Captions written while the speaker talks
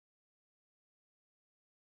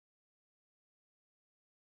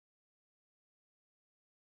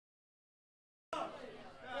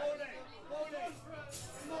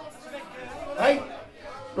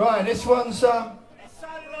Right, this one's It sounded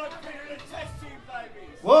like Peter and the Test Tube Babies.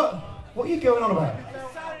 what? What are you going on about? It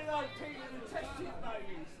sounded like Peter and the Test Tube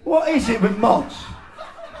Babies. What is it with mods?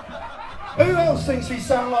 Who else thinks we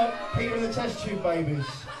sound like Peter and the Test Tube Babies?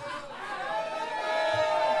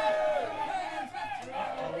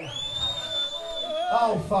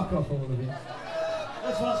 Oh, fuck off, all of you.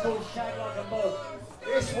 This one's called Shag Like a Mug.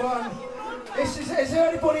 This one. Is there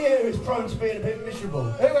anybody here who's prone to being a bit miserable?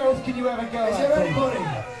 Who else can you ever go Is at? there anybody?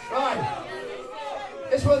 Right.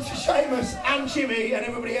 This one's for Seamus and Jimmy and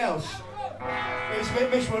everybody else. It's a bit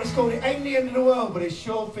miserable. It's called It Ain't the End of the World, but it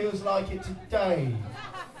sure feels like it today.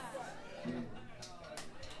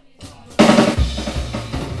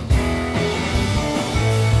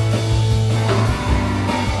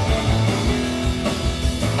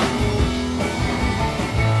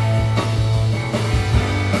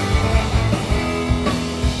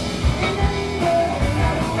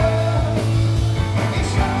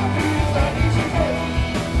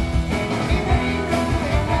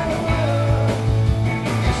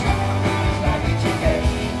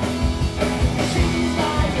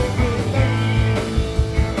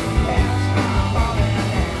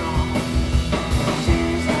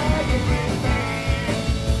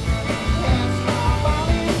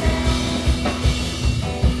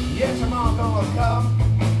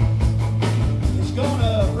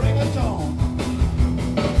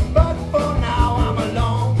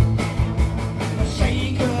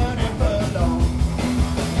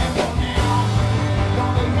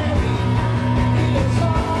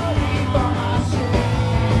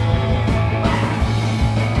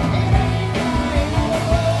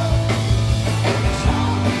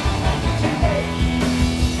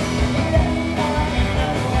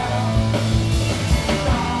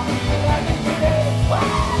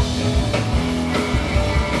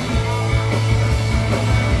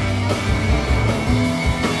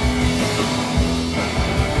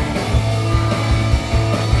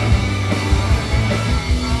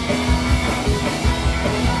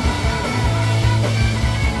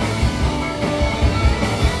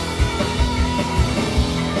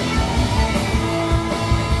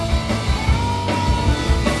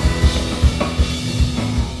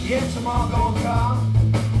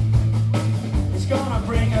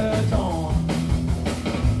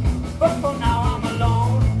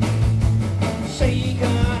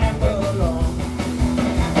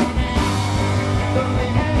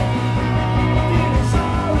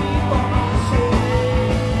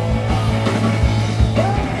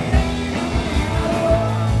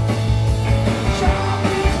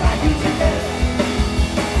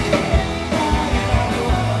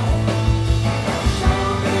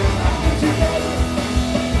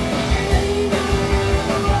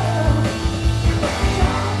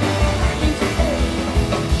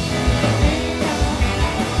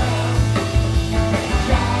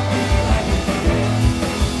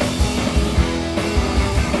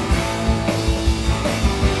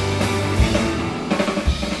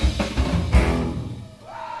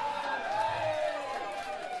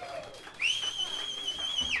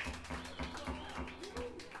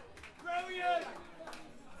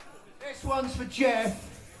 This one's for Jeff.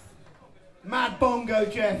 Mad Bongo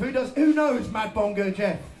Jeff. Who knows Mad Bongo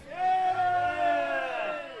Jeff?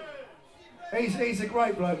 Yeah! He's a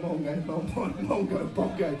great bloke, Bongo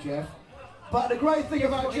Jeff. But the great thing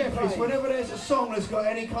about Jeff is whenever there's a song that's got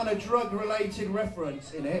any kind of drug-related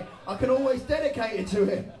reference in it, I can always dedicate it to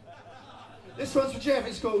him. This one's for Jeff.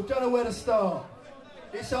 It's called Don't Know Where to Start.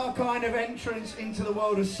 It's our kind of entrance into the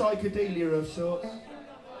world of psychedelia of sorts.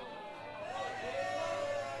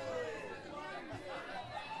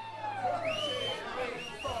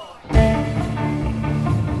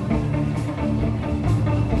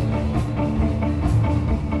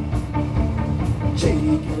 Take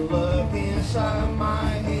a look inside my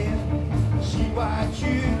head, see what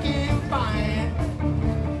you can find.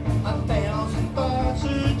 1,000 thoughts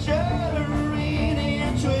are juddering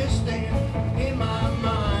and twisting in my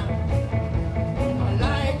mind. I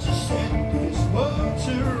like to set this world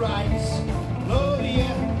to rights, blow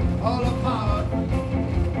you all apart,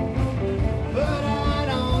 but I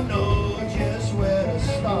don't know just where to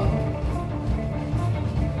start.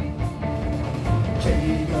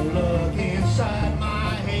 Take a look inside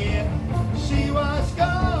my head, see what's going on.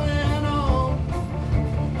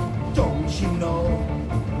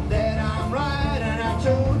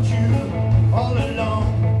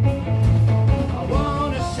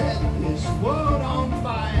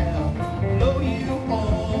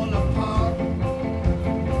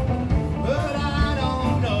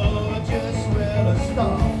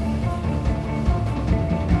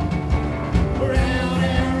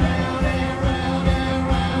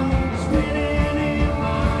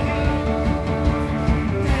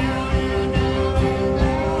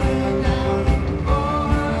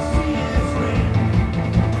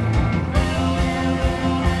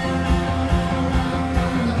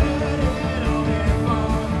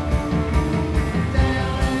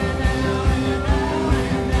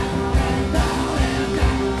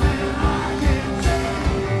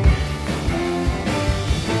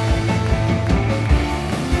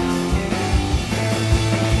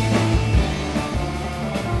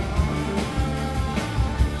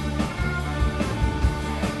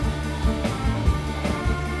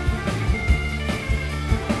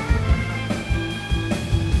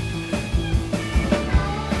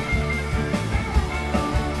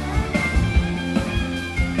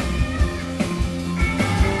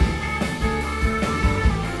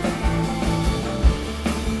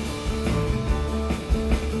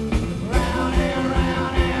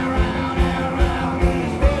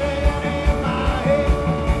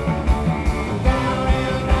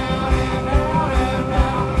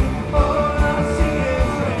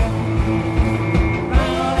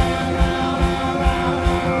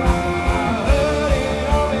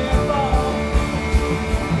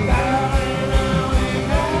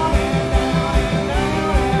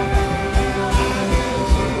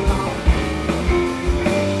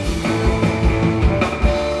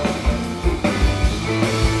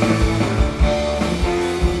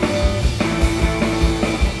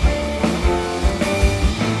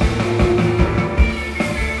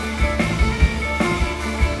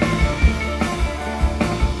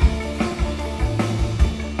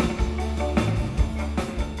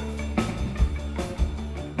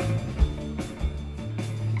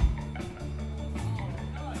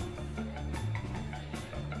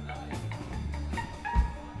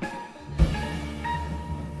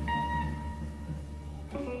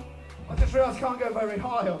 of us can't go very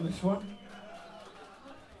high on this one.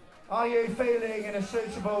 Are you feeling in a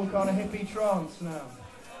suitable kind of hippie trance now?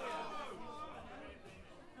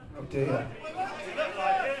 Oh dear.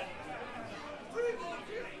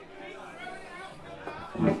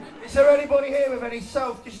 Is there anybody here with any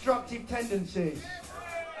self-destructive tendencies?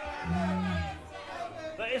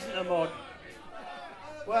 That isn't a mod.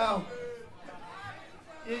 Well,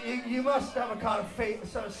 you must have a kind of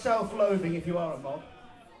sort of self-loathing if you are a mod.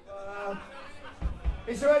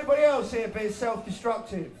 Is there anybody else here being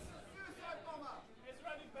self-destructive?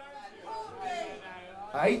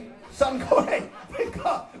 Hey, Sun Courtney, we've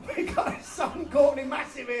got a Sun Courtney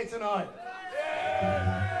massive here tonight.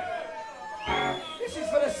 This is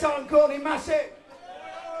for the Sun Courtney massive.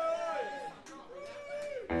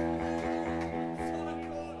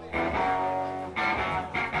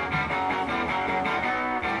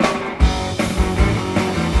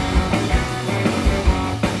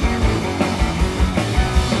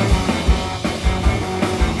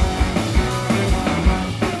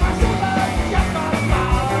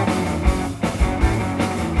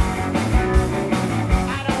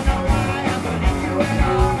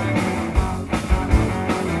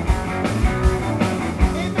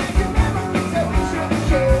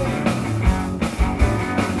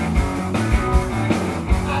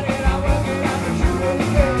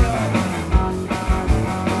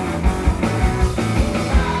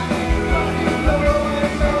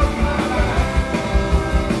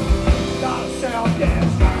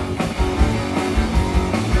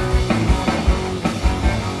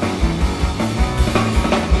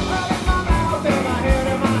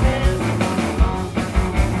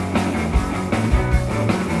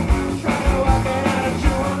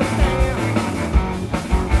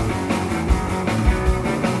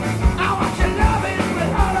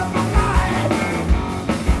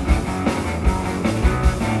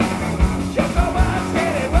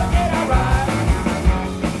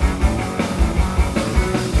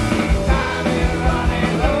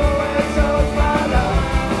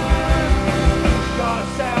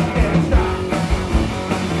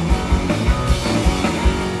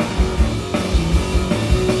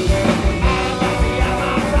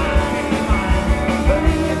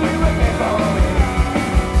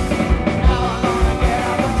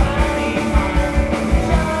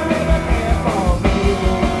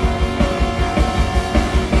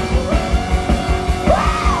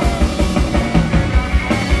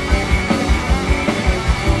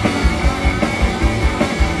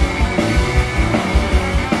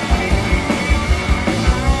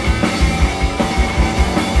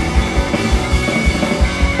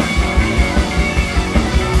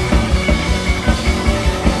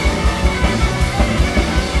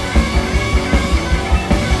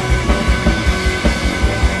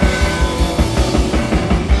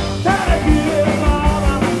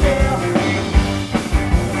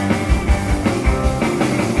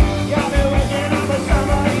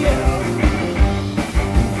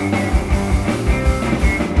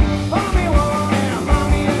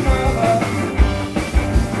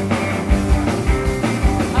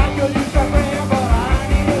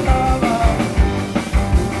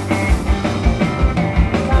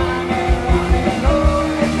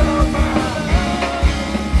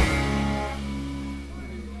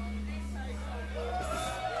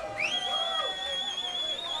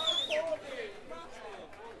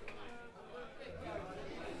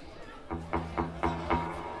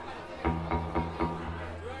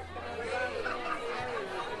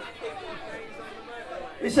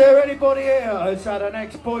 Is there anybody here who's had an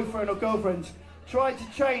ex-boyfriend or girlfriend tried to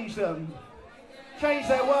change them, change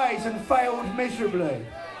their ways and failed miserably?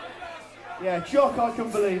 Yeah, Jock, I can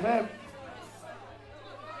believe it.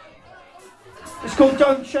 It's called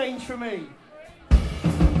Don't Change For Me.